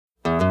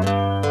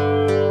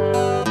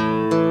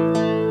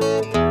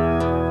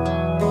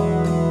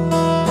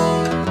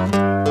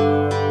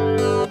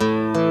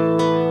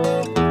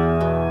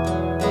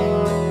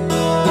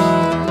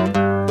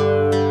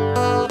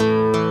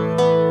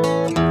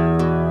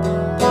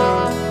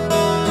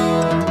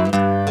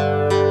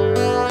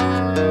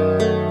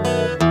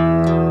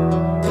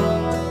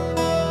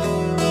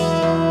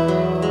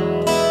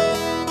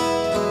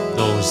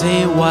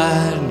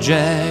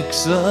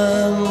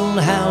Jackson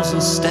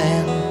houses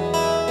stand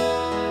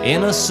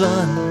in a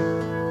sun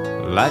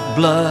like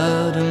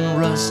blood and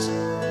rust.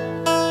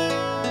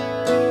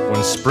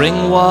 When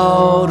spring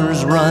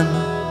waters run,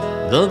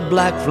 the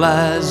black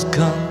flies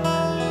come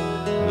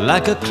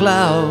like a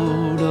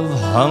cloud of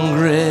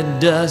hungry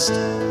dust.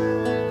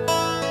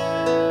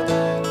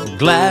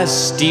 Glass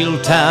steel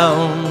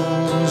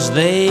towns,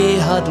 they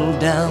huddle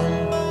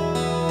down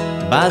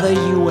by the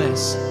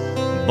U.S.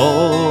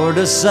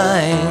 border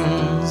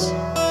signs.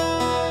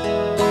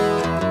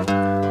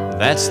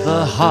 That's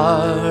the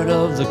heart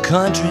of the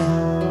country.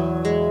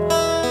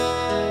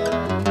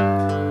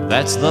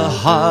 That's the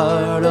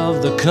heart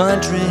of the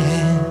country.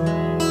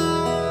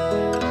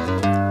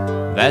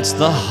 That's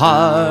the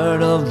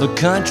heart of the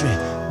country,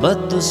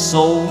 but the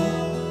soul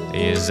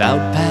is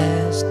out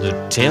past the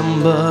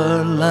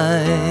timberline.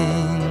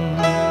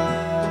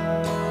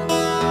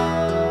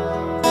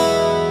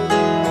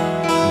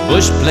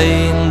 Bush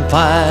plane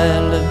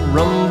pilot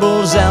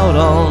rumbles out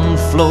on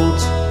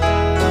floats,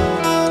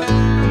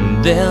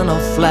 and then a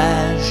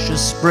flash of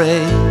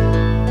spray.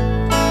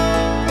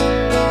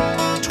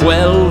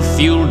 12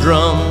 fuel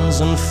drums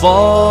and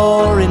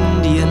 4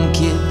 Indian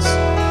kids,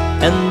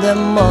 and their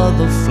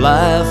mother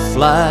fly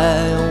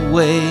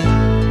away.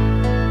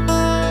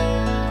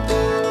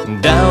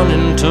 Down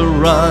in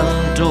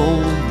Toronto,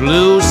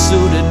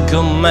 blue-suited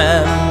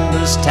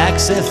commanders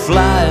taxi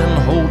flying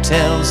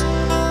hotels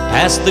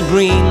past the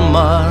green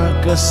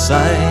marker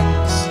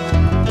signs.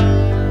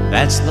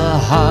 That's the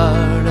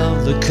heart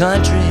of the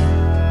country.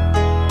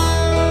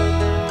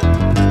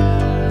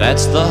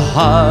 That's the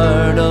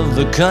heart of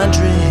the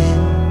country.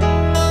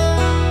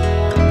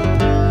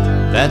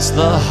 That's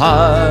the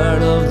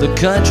heart of the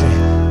country,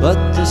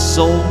 but the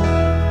soul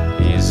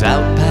is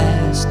out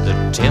past the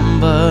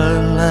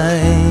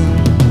timberline.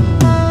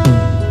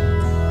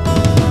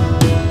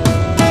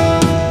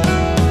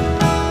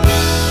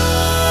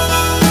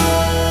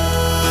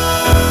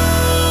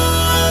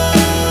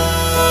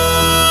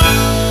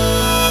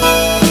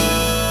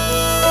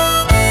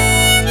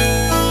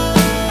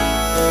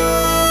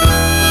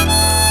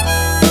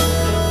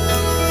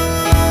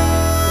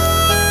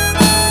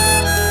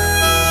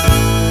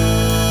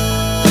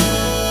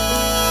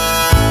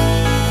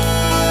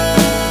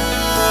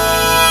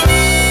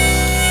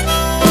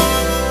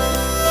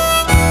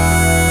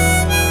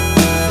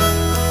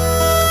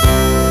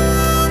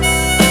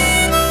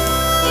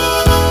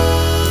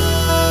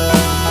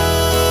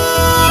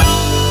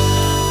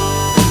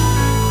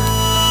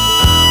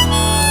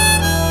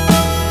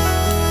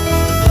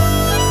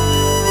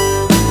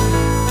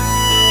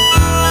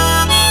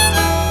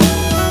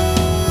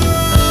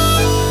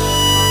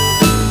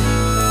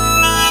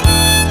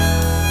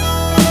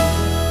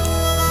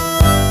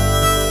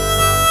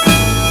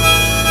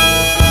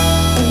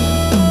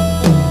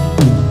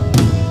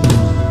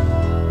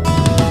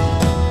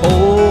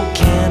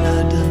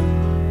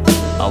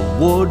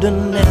 Would've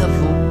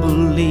never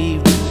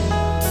believed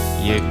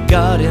you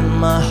got in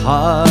my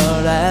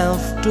heart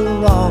after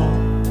all.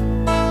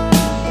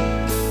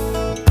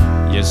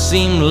 You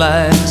seem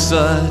like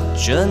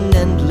such an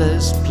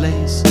endless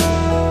place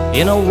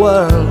in a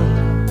world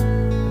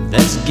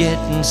that's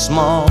getting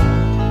small.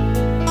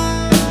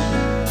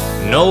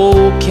 No,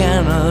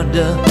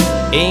 Canada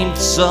ain't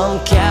some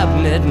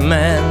cabinet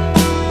man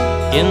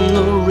in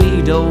the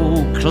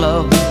Rideau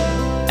Club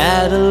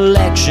at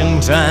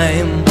election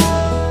time.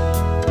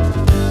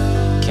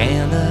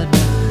 Canada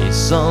is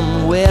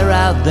somewhere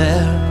out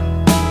there.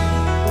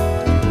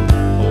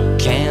 Oh,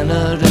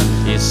 Canada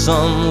is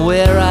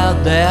somewhere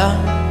out there.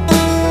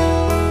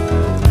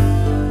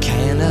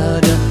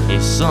 Canada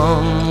is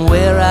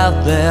somewhere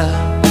out there,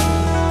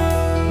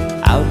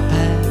 out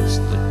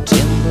past the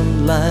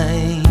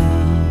timberline,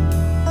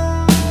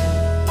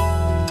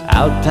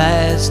 out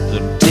past the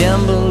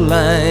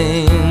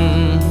timberline,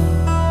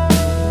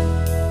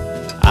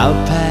 out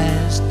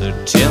past the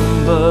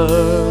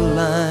timberline.